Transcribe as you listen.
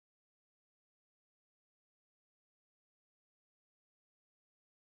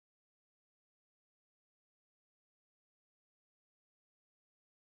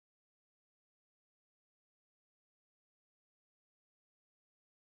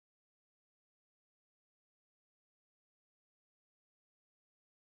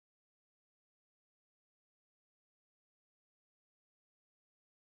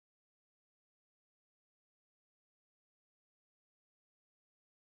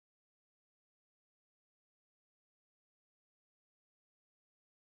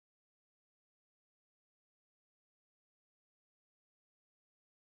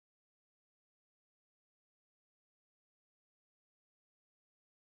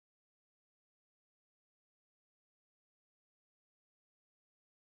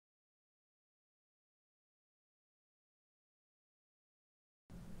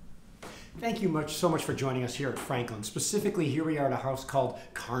Thank you so much for joining us here at Franklin. Specifically, here we are at a house called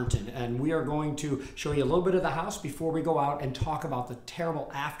Carnton, and we are going to show you a little bit of the house before we go out and talk about the terrible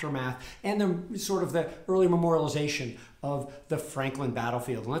aftermath and the sort of the early memorialization of the Franklin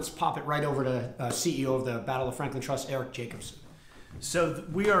battlefield. And let's pop it right over to CEO of the Battle of Franklin Trust, Eric Jacobson. So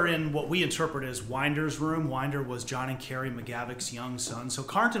we are in what we interpret as Winder's room. Winder was John and Carrie McGavocks' young son. So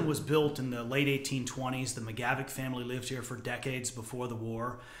Carnton was built in the late 1820s. The McGavock family lived here for decades before the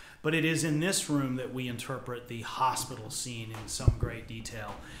war. But it is in this room that we interpret the hospital scene in some great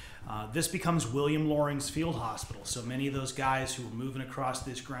detail. This becomes William Loring's field hospital. So many of those guys who were moving across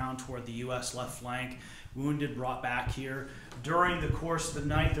this ground toward the U.S. left flank, wounded, brought back here. During the course of the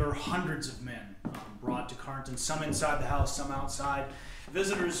night, there are hundreds of men brought to Carnton, some inside the house, some outside.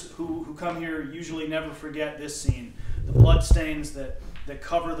 Visitors who come here usually never forget this scene. The blood stains that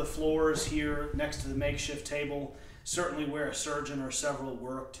cover the floors here next to the makeshift table, certainly where a surgeon or several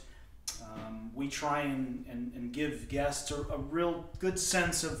worked. We try and give guests a real good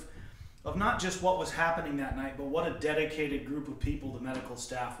sense of not just what was happening that night, but what a dedicated group of people the medical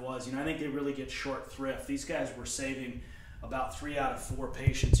staff was. You know, I think they really get short thrift. These guys were saving about 3 out of 4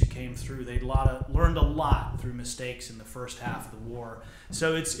 patients who came through. They'd learned a lot through mistakes in the first half of the war.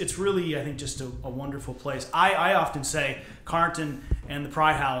 So it's really, I think, just a wonderful place. I often say Carnton and the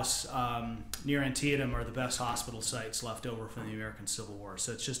Pry House near Antietam are the best hospital sites left over from the American Civil War.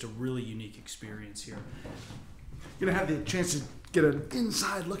 So it's just a really unique experience here. You're going to have the chance to get an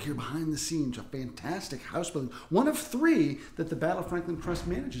inside look here behind the scenes. A fantastic house building. One of 3 that the Battle of Franklin Trust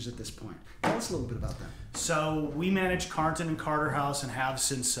manages at this point. Tell us a little bit about that. So we manage Carnton and Carter House and have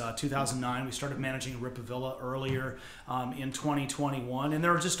since 2009. We started managing Rippavilla earlier in 2021, and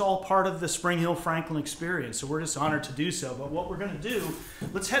they're just all part of the Spring Hill Franklin experience. So we're just honored to do so. But what we're going to do,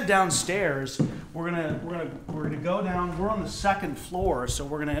 let's head downstairs. We're gonna go down. We're on the 2nd floor, so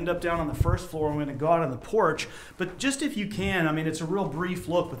we're going to end up down on the 1st floor. And we're going to go out on the porch. But just if you can, I mean, it's a real brief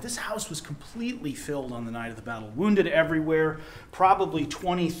look. But this house was completely filled on the night of the battle. Wounded everywhere. Probably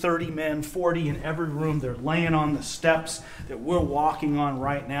 20, 30 men, 40 in every room. They're laying on the steps that we're walking on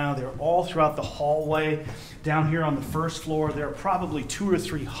right now. They're all throughout the hallway. Down here on the 1st floor, there are probably 200 or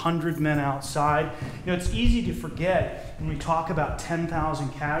 300 men outside. You know, it's easy to forget when we talk about 10,000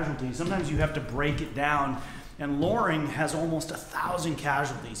 casualties. Sometimes you have to break it down. And Loring has almost 1,000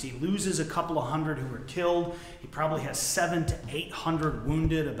 casualties. He loses a couple of hundred who were killed. He probably has 700 to 800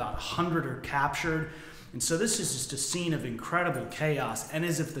 wounded. About 100 are captured. And so this is just a scene of incredible chaos. And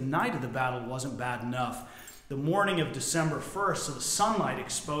as if the night of the battle wasn't bad enough, the morning of December 1st, so the sunlight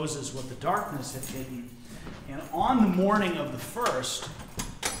exposes what the darkness had hidden. And on the morning of the 1st,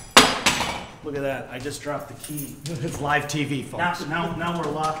 look at that, I just dropped the key. It's live TV, folks. Now we're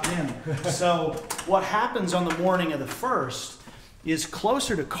locked in. So what happens on the morning of the 1st is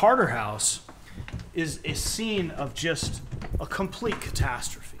closer to Carter House is a scene of just a complete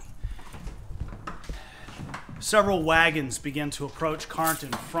catastrophe. Several wagons begin to approach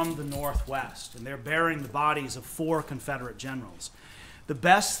Carnton from the northwest, and they're bearing the bodies of 4 Confederate generals. The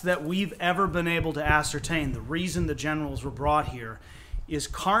best that we've ever been able to ascertain, the reason the generals were brought here, is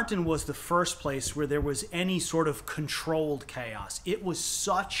Carnton was the first place where there was any sort of controlled chaos. It was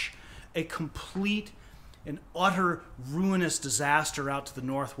such a complete and utter ruinous disaster out to the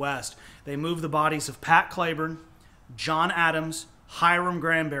northwest. They moved the bodies of Pat Claiborne, John Adams, Hiram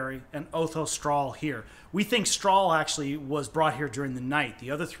Granberry, and Otho Strahl here. We think Strahl actually was brought here during the night.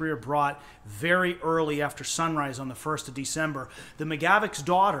 The other 3 are brought very early after sunrise on the 1st of December. The McGavocks'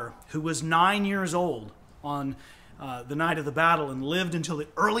 daughter, who was 9 years old on the night of the battle and lived until the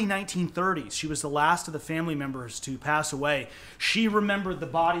early 1930s. She was the last of the family members to pass away. She remembered the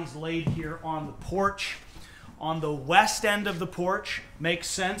bodies laid here on the porch. On the west end of the porch, makes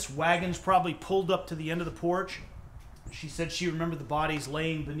sense. Wagons probably pulled up to the end of the porch. She said she remembered the bodies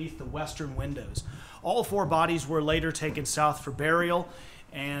laying beneath the western windows. All 4 bodies were later taken south for burial,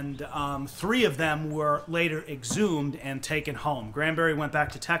 and 3 of them were later exhumed and taken home. Granberry went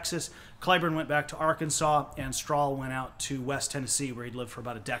back to Texas, Claiborne went back to Arkansas, and Strahl went out to West Tennessee, where he'd lived for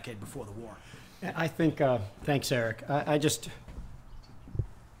about a decade before the war. I think, thanks, Eric. I just,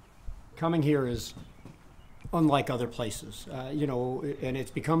 coming here is unlike other places, you know, and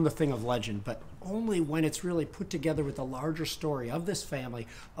it's become the thing of legend, but only when it's really put together with the larger story of this family,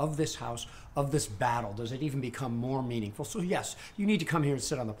 of this house, of this battle, does it even become more meaningful. So yes, you need to come here and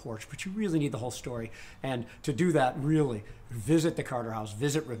sit on the porch, but you really need the whole story. And to do that, really, visit the Carter House,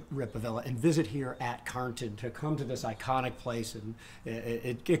 visit Rippavilla, and visit here at Carnton to come to this iconic place. And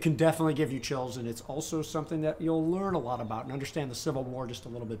it can definitely give you chills, and it's also something that you'll learn a lot about and understand the Civil War just a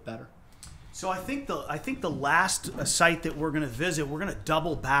little bit better. So I think the last site that we're going to visit, we're going to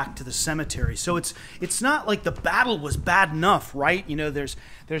double back to the cemetery. So it's not like the battle was bad enough, right? You know, there's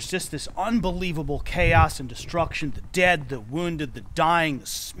just this unbelievable chaos and destruction, the dead, the wounded, the dying, the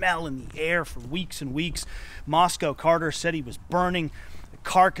smell in the air for weeks and weeks. Moscow Carter said he was burning the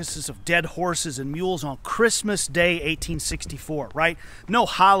carcasses of dead horses and mules on Christmas Day 1864, right? No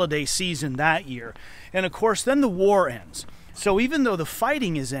holiday season that year. And of course, then the war ends. So even though the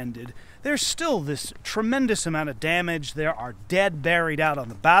fighting is ended, there's still this tremendous amount of damage. There are dead buried out on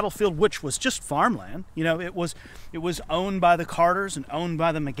the battlefield, which was just farmland. You know, it was owned by the Carters and owned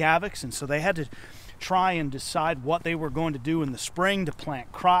by the McGavocks, and so they had to try and decide what they were going to do in the spring to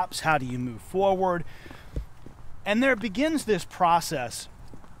plant crops. How do you move forward? And there begins this process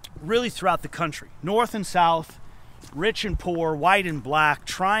really throughout the country, north and south, rich and poor, white and black,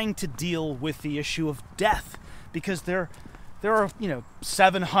 trying to deal with the issue of death, because there are,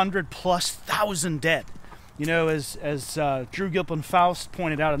 700 plus thousand dead. You know, as Drew Gilpin Faust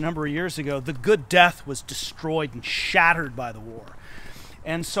pointed out a number of years ago, the good death was destroyed and shattered by the war.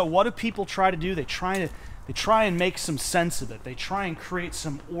 And so what do people try to do? They try and make some sense of it. They try and create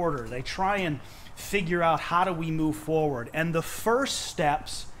some order. They try and figure out how do we move forward. And the first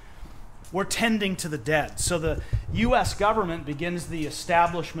steps were tending to the dead. So the U.S. government begins the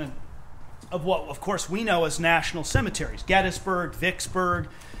establishment of what, of course, we know as national cemeteries. Gettysburg, Vicksburg,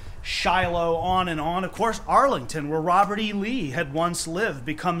 Shiloh, on and on. Of course, Arlington, where Robert E. Lee had once lived,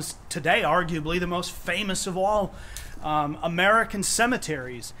 becomes today arguably the most famous of all American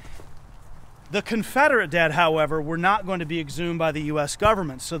cemeteries. The Confederate dead, however, were not going to be exhumed by the U.S.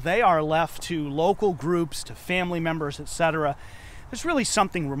 government, so they are left to local groups, to family members, etc. There's really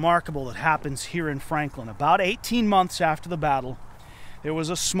something remarkable that happens here in Franklin. About 18 months after the battle, there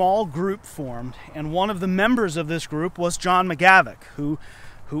was a small group formed, and one of the members of this group was John McGavock, who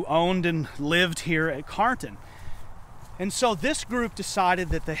owned and lived here at Carnton. And so this group decided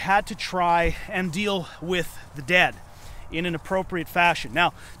that they had to try and deal with the dead in an appropriate fashion.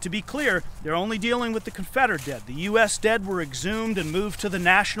 Now, to be clear, they're only dealing with the Confederate dead. The U.S. dead were exhumed and moved to the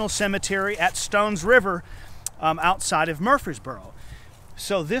National Cemetery at Stones River outside of Murfreesboro.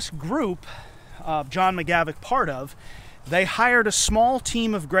 So this group, John McGavock part of, they hired a small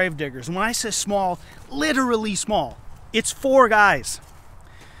team of gravediggers. And when I say small, literally small, it's 4 guys.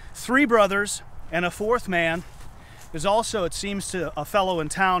 3 brothers and a 4th man. There's also, it seems, to a fellow in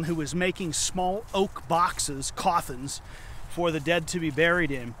town who was making small oak boxes, coffins, for the dead to be buried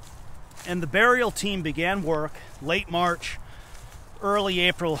in. And the burial team began work late March, early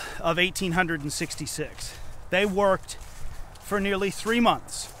April of 1866. They worked for nearly 3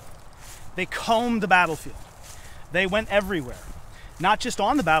 months. They combed the battlefield. They went everywhere. Not just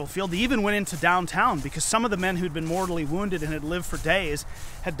on the battlefield, they even went into downtown, because some of the men who'd been mortally wounded and had lived for days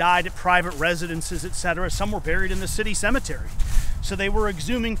had died at private residences, etc. Some were buried in the city cemetery. So they were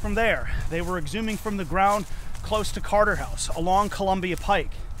exhuming from there. They were exhuming from the ground close to Carter House, along Columbia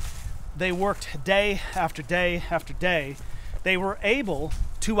Pike. They worked day after day after day. They were able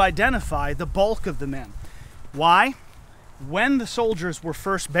to identify the bulk of the men. Why? When the soldiers were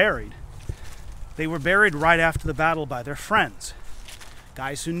first buried, they were buried right after the battle by their friends,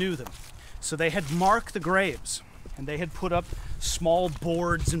 guys who knew them. So they had marked the graves, and they had put up small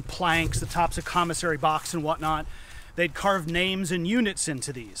boards and planks, the tops of commissary box and whatnot. They'd carved names and units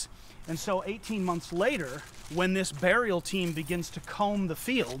into these. And so 18 months later, when this burial team begins to comb the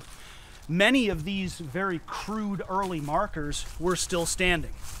field, many of these very crude early markers were still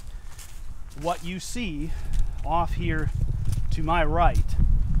standing. What you see off here to my right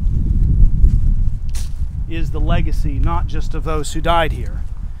is the legacy not just of those who died here,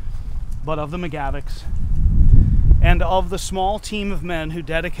 but of the McGavocks and of the small team of men who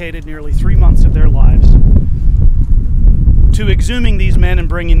dedicated nearly 3 months of their lives to exhuming these men and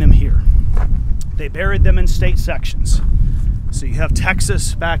bringing them here. They buried them in state sections. So you have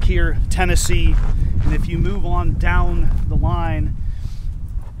Texas back here, Tennessee, and if you move on down the line,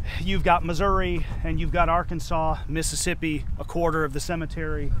 you've got Missouri and you've got Arkansas, Mississippi, a quarter of the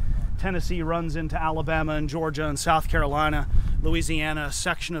cemetery. Tennessee runs into Alabama and Georgia and South Carolina, Louisiana, a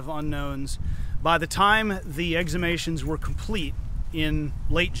section of unknowns. By the time the exhumations were complete in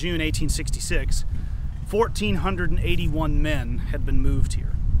late June 1866, 1,481 men had been moved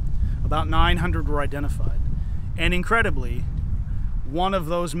here. About 900 were identified. And incredibly, one of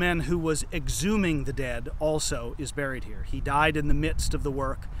those men who was exhuming the dead also is buried here. He died in the midst of the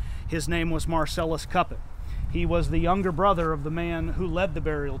work. His name was Marcellus Cuppet. He was the younger brother of the man who led the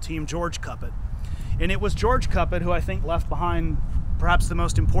burial team, George Cuppet. And it was George Cuppet who I think left behind perhaps the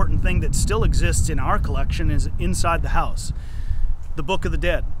most important thing that still exists in our collection is inside the house. The Book of the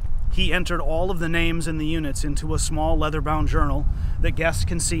Dead. He entered all of the names and the units into a small leather-bound journal that guests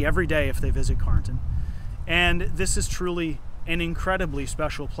can see every day if they visit Carnton. And this is truly an incredibly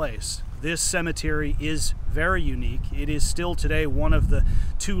special place. This cemetery is very unique. It is still today one of the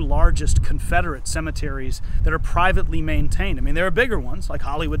 2 largest Confederate cemeteries that are privately maintained. I mean, there are bigger ones like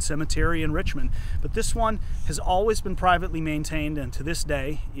Hollywood Cemetery in Richmond, but this one has always been privately maintained, and to this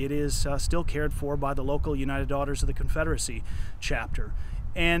day it is still cared for by the local United Daughters of the Confederacy chapter.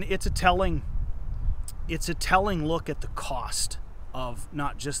 And it's a telling look at the cost of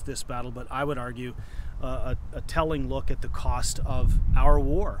not just this battle, but I would argue a telling look at the cost of our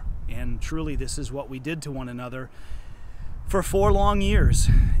war. And truly, this is what we did to one another for 4 long years.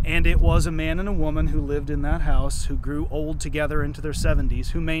 And it was a man and a woman who lived in that house, who grew old together into their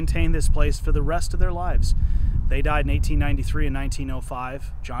 70s, who maintained this place for the rest of their lives. They died in 1893 and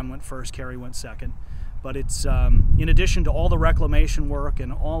 1905. John went first, Carrie went second. But it's, in addition to all the reclamation work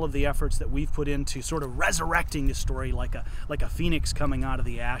and all of the efforts that we've put into sort of resurrecting the story like a phoenix coming out of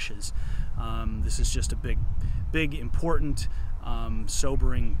the ashes, this is just a big, important,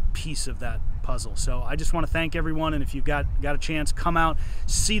 sobering piece of that puzzle. So I just want to thank everyone, and if you've got a chance, come out,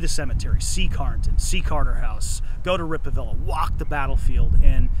 see the cemetery, see Carnton, see Carter House, go to Rippavilla, walk the battlefield,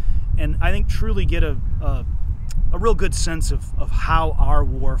 and I think truly get a real good sense of how our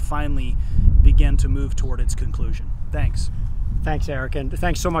war finally began to move toward its conclusion. Thanks. Thanks, Eric, and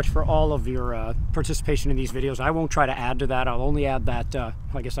thanks so much for all of your participation in these videos. I won't try to add to that. I'll only add that,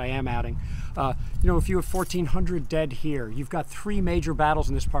 I guess I am adding. You know, if you have 1,400 dead here, you've got 3 major battles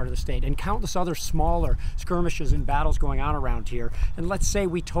in this part of the state and countless other smaller skirmishes and battles going on around here. And let's say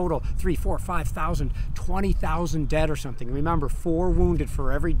we total 3, 4, 5,000, 20,000 dead or something. Remember, 4 wounded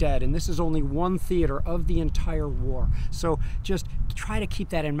for every dead, and this is only one theater of the entire war. So just try to keep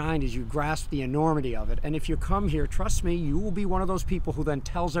that in mind as you grasp the enormity of it. And if you come here, trust me, you will be one of those people who then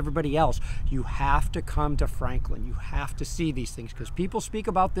tells everybody else, you have to come to Franklin. You have to see these things, because people spoke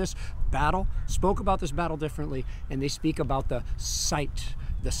about this battle differently, and they speak about the sites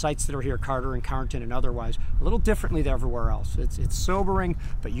that are here, Carter and Carnton and otherwise, a little differently than everywhere else. It's sobering,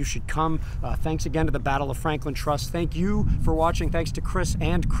 but you should come. Thanks again to the Battle of Franklin Trust. Thank you for watching. Thanks to Chris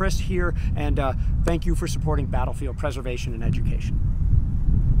here, and thank you for supporting battlefield preservation and education.